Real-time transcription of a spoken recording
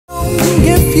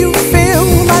if you feel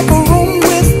like a room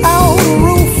without a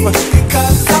roof.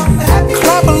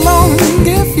 Clap along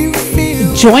if you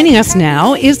feel. Joining us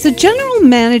now is the general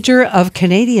manager of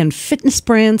Canadian fitness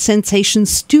brand sensation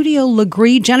Studio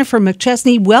Lagree, Jennifer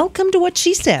McChesney. Welcome to What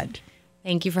She Said.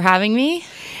 Thank you for having me.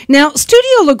 Now,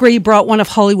 Studio Lagree brought one of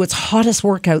Hollywood's hottest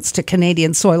workouts to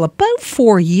Canadian soil about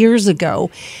 4 years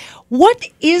ago. What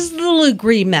is the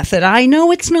Lagree method? I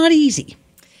know it's not easy.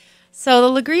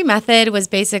 So the Lagree method was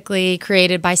basically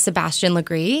created by Sebastian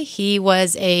Lagree. He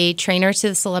was a trainer to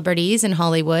the celebrities in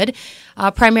Hollywood,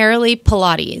 primarily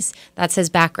Pilates. That's his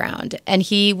background. And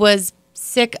he was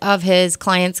sick of his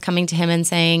clients coming to him and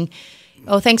saying,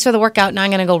 oh, thanks for the workout. Now I'm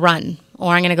going to go run,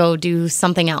 or I'm going to go do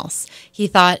something else. He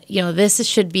thought, this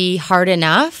should be hard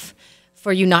enough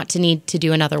for you not to need to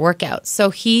do another workout. So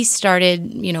he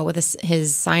started, with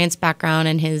his science background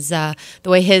and his the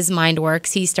way his mind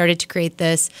works, he started to create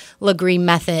this Lagree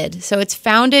method. So it's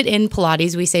founded in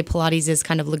Pilates. We say Pilates is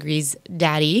kind of Lagree's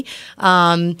daddy.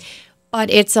 But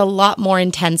it's a lot more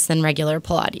intense than regular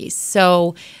Pilates.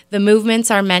 So the movements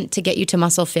are meant to get you to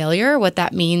muscle failure. What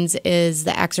that means is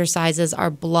the exercises are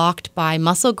blocked by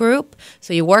muscle group.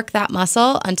 So you work that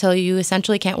muscle until you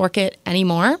essentially can't work it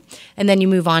anymore, and then you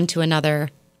move on to another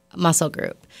muscle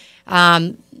group.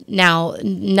 Now,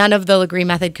 none of the Lagree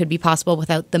method could be possible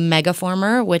without the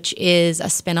Megaformer, which is a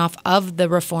spinoff of the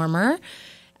Reformer.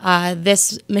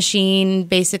 This machine,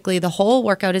 basically the whole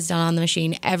workout is done on the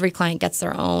machine. Every client gets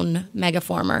their own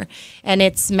Megaformer, and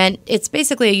it's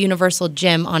basically a universal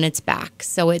gym on its back.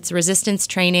 So it's resistance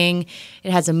training.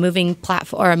 It has a moving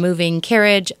platform or a moving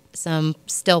carriage, some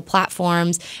still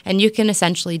platforms, and you can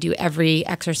essentially do every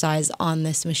exercise on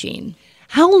this machine.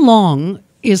 How long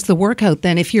is the workout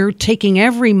then if you're taking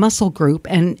every muscle group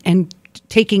and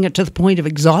taking it to the point of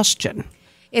exhaustion?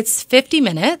 It's 50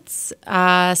 minutes,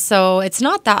 so it's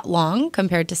not that long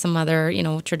compared to some other,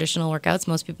 traditional workouts.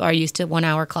 Most people are used to 1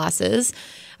 hour classes.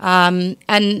 And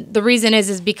the reason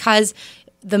is because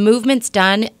the movement's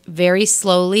done very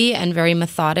slowly and very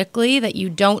methodically, that you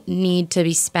don't need to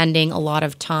be spending a lot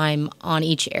of time on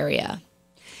each area.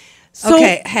 So,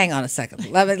 okay, hang on a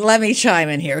second. Let me chime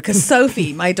in here, because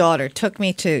Sophie, my daughter, took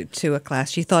me to a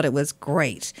class. She thought it was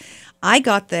great. I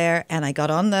got there and I got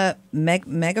on the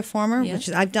Megaformer, which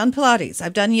is, I've done Pilates,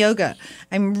 I've done yoga.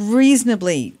 I'm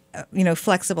reasonably,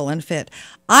 flexible and fit.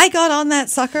 I got on that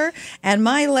sucker and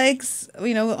my legs,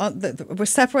 were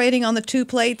separating on the two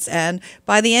plates. And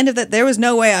by the end of that, there was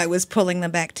no way I was pulling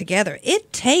them back together.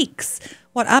 It takes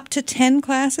up to 10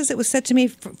 classes? It was said to me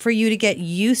for you to get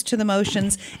used to the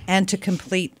motions and to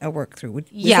complete a work through.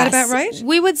 Is that about right?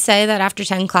 We would say that after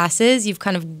 10 classes, you've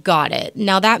kind of got it.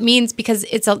 Now that means, because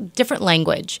it's a different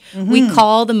language, we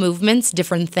call the movements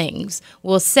different things.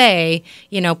 We'll say,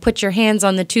 put your hands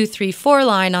on the 2, 3, 4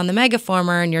 line on the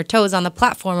Megaformer and your toes on the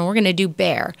platform, and we're going to do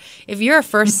bear. If you're a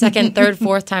first, second, third,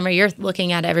 fourth timer, you're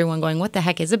looking at everyone going, what the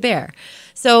heck is a bear?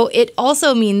 So it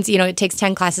also means, it takes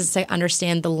 10 classes to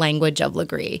understand the language of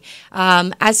Lagree.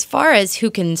 As far as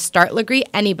who can start Lagree,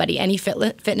 anybody, any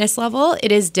fitness level,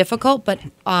 it is difficult, but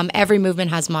every movement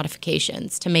has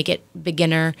modifications to make it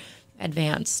beginner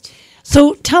advanced.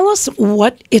 So tell us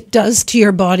what it does to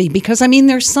your body, because,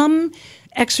 there's some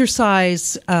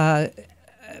exercise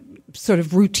sort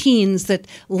of routines that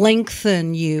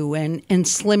lengthen you and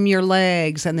slim your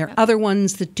legs, and there are other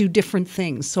ones that do different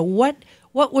things. So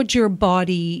how would your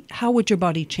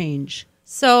body change?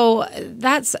 So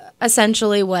that's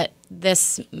essentially what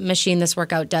this machine, this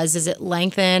workout does, is it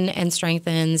lengthens and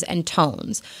strengthens and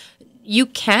tones. You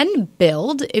can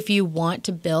build if you want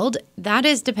to build. That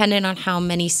is dependent on how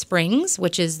many springs,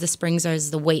 which is the springs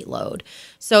is the weight load.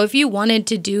 So if you wanted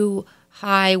to do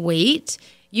high weight,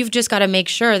 you've just got to make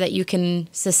sure that you can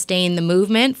sustain the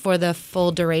movement for the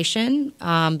full duration,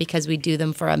 because we do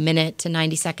them for a minute to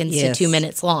 90 seconds to 2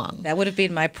 minutes long. That would have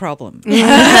been my problem.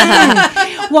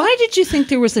 Why did you think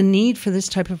there was a need for this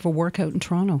type of a workout in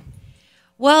Toronto?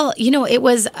 Well, it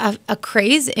was a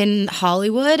craze in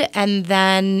Hollywood, and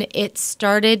then it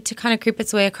started to kind of creep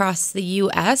its way across the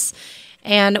U.S.,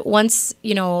 and once,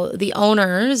 the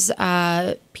owners,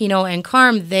 Pino and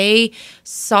Carm, they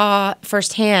saw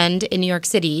firsthand in New York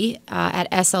City at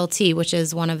SLT, which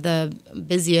is one of the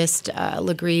busiest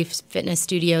Lagree fitness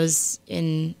studios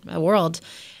in the world.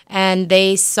 And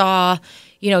they saw,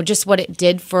 just what it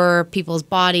did for people's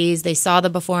bodies. They saw the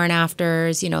before and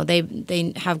afters.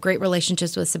 They have great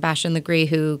relationships with Sebastian Lagree,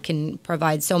 who can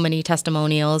provide so many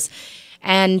testimonials.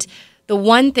 And the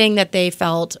one thing that they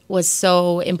felt was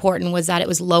so important was that it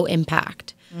was low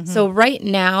impact. So right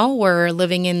now we're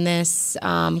living in this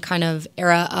kind of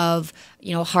era of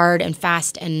hard and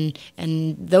fast and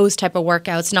those type of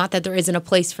workouts. Not that there isn't a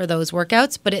place for those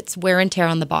workouts, but it's wear and tear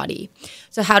on the body.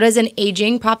 So how does an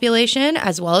aging population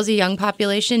as well as a young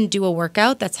population do a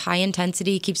workout that's high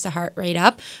intensity, keeps the heart rate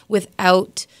up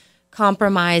without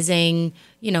compromising,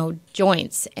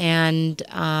 joints and,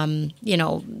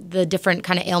 the different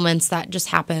kind of ailments that just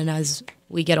happen as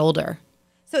we get older?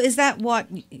 So is that what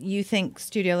you think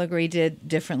Studio Lagree did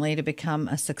differently to become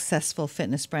a successful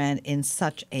fitness brand in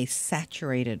such a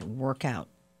saturated workout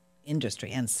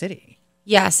industry and city?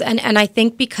 Yes, and I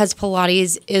think because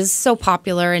Pilates is so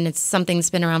popular and it's something that's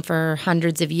been around for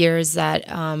hundreds of years that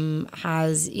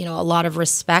has, a lot of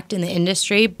respect in the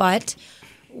industry. But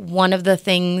one of the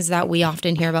things that we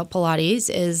often hear about Pilates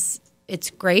is it's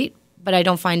great, but I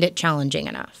don't find it challenging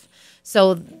enough.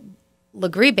 So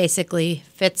Lagree basically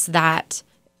fits that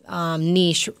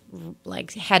niche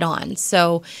like head on.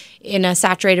 So in a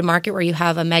saturated market where you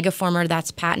have a megaformer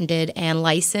that's patented and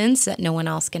licensed that no one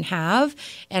else can have,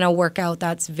 and a workout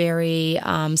that's very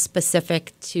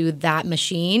specific to that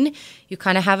machine, you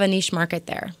kind of have a niche market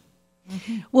there.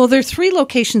 Mm-hmm. Well, there are 3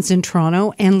 locations in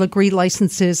Toronto, and Lagree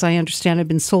licenses, I understand, have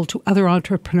been sold to other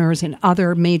entrepreneurs in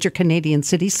other major Canadian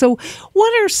cities. So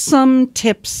what are some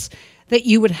tips that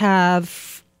you would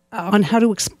have on how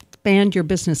to expand your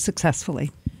business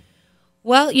successfully?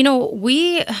 Well,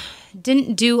 we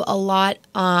didn't do a lot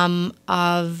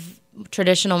of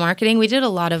traditional marketing. We did a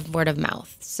lot of word of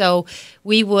mouth. So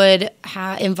we would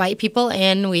invite people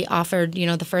in. We offered,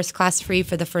 the first class free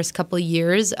for the first couple of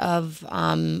years of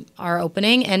our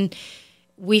opening. And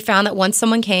we found that once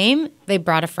someone came, they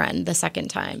brought a friend the second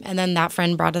time. And then that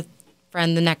friend brought a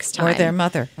friend the next time. Or their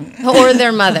mother. Or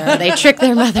their mother. They tricked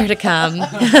their mother to come.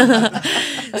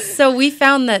 So we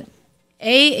found that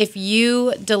if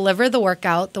you deliver the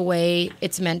workout the way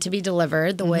it's meant to be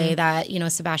delivered, the way that,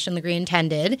 Sebastian Lagree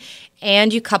intended,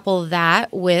 and you couple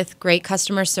that with great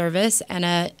customer service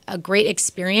and a great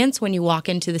experience when you walk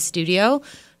into the studio,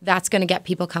 that's going to get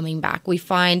people coming back. We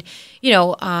find,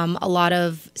 a lot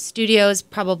of studios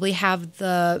probably have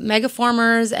the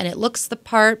megaformers and it looks the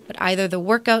part, but either the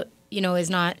workout,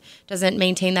 doesn't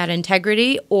maintain that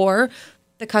integrity, or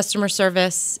the customer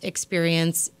service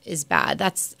experience is bad.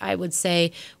 That's, I would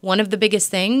say, one of the biggest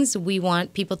things. We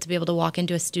want people to be able to walk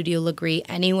into a Studio Lagree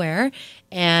anywhere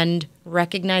and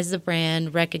recognize the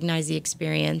brand, recognize the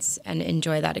experience, and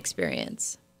enjoy that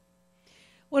experience.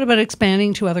 What about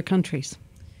expanding to other countries?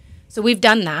 So we've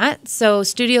done that. So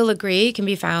Studio Lagree can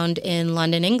be found in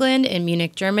London, England, in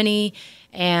Munich, Germany,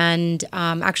 and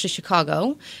actually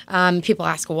Chicago. People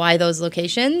ask why those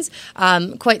locations.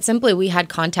 Quite simply, we had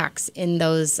contacts in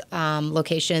those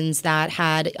locations that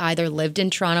had either lived in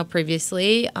Toronto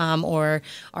previously, or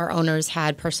our owners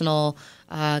had personal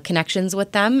connections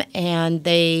with them, and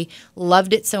they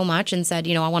loved it so much and said,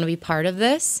 I want to be part of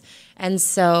this. And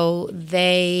so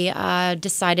they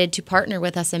decided to partner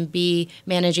with us and be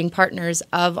managing partners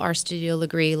of our Studio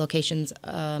Lagree locations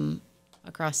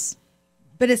across.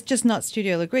 But it's just not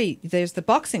Studio Lagree. There's the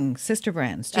boxing sister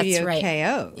brand, Studio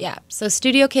KO. Yeah. So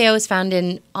Studio KO is found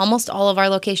in almost all of our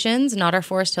locations, not our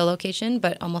Forest Hill location,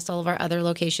 but almost all of our other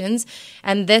locations.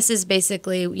 And this is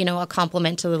basically, a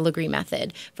complement to the Lagree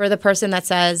method. For the person that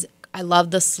says, I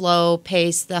love the slow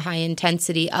pace, the high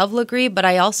intensity of Lagree, but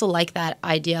I also like that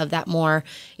idea of that more,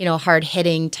 hard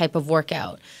hitting type of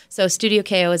workout. So Studio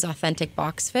KO is authentic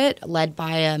box fit, led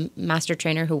by a master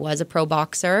trainer who was a pro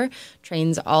boxer,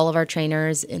 trains all of our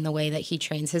trainers in the way that he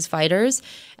trains his fighters.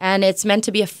 And it's meant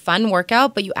to be a fun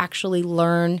workout, but you actually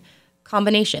learn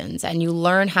combinations and you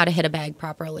learn how to hit a bag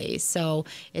properly. So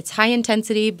it's high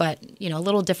intensity, but, a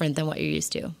little different than what you're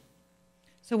used to.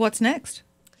 So what's next?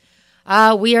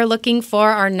 We are looking for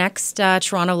our next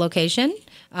Toronto location,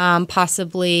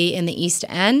 possibly in the East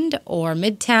End or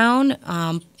Midtown,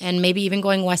 and maybe even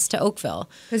going west to Oakville.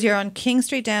 Because you're on King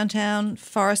Street downtown,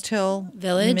 Forest Hill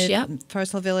Village,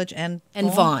 Forest Hill Village and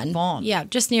Vaughan. Vaughan. Yeah,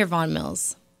 just near Vaughan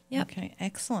Mills. Yep. Okay,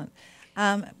 excellent.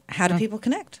 How do people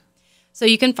connect? So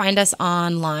you can find us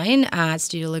online at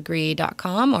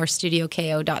studiolagree.com or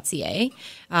studioko.ca.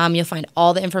 You'll find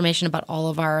all the information about all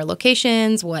of our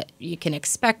locations, what you can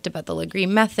expect about the Lagree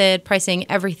method, pricing,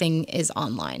 everything is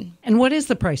online. And what is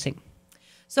the pricing?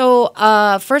 So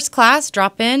first class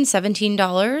drop-in,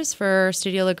 $17 for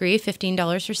Studio Lagree,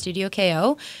 $15 for Studio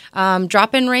KO.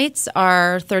 Drop-in rates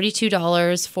are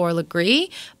 $32 for Lagree,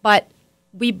 but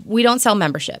we don't sell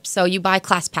memberships. So you buy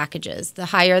class packages. The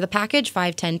higher the package,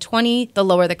 5, 10, 20, the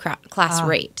lower the class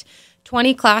rate.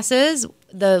 20 classes,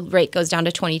 the rate goes down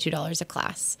to $22 a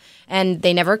class. And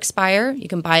they never expire. You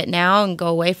can buy it now and go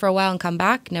away for a while and come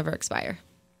back, never expire.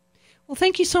 Well,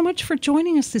 thank you so much for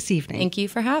joining us this evening. Thank you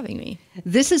for having me.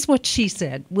 This is what she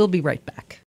said. We'll be right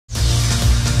back.